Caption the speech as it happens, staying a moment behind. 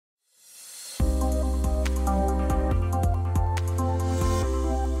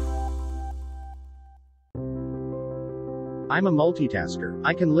I'm a multitasker.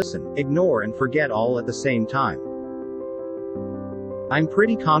 I can listen, ignore and forget all at the same time. I'm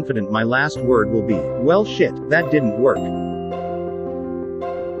pretty confident my last word will be, well shit, that didn't work.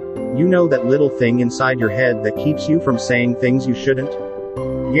 You know that little thing inside your head that keeps you from saying things you shouldn't?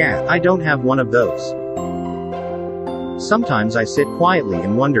 Yeah, I don't have one of those. Sometimes I sit quietly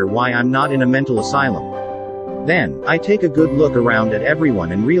and wonder why I'm not in a mental asylum. Then, I take a good look around at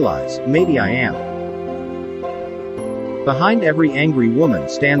everyone and realize, maybe I am. Behind every angry woman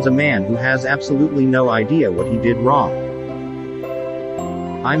stands a man who has absolutely no idea what he did wrong.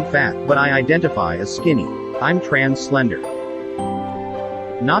 I'm fat, but I identify as skinny. I'm trans slender.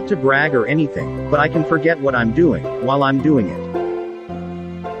 Not to brag or anything, but I can forget what I'm doing, while I'm doing it.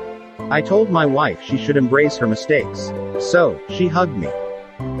 I told my wife she should embrace her mistakes. So, she hugged me.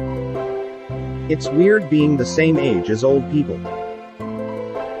 It's weird being the same age as old people.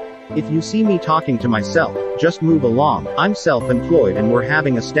 If you see me talking to myself, just move along. I'm self-employed and we're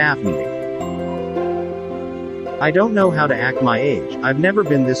having a staff meeting. I don't know how to act my age. I've never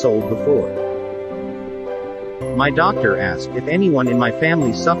been this old before. My doctor asked if anyone in my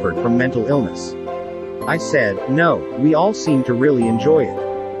family suffered from mental illness. I said, no, we all seem to really enjoy it.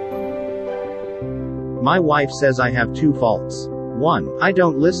 My wife says I have two faults. One, I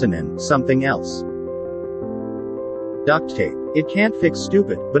don't listen, and something else. Duct tape. It can't fix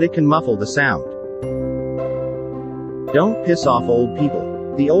stupid, but it can muffle the sound. Don't piss off old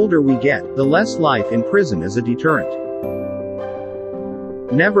people. The older we get, the less life in prison is a deterrent.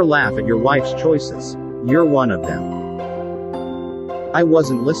 Never laugh at your wife's choices. You're one of them. I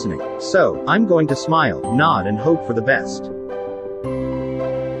wasn't listening. So, I'm going to smile, nod and hope for the best.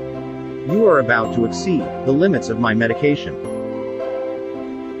 You are about to exceed the limits of my medication.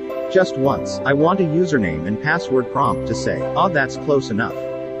 Just once, I want a username and password prompt to say, "Oh, that's close enough."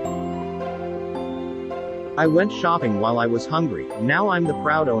 I went shopping while I was hungry. Now I'm the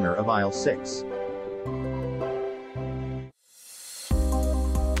proud owner of aisle 6.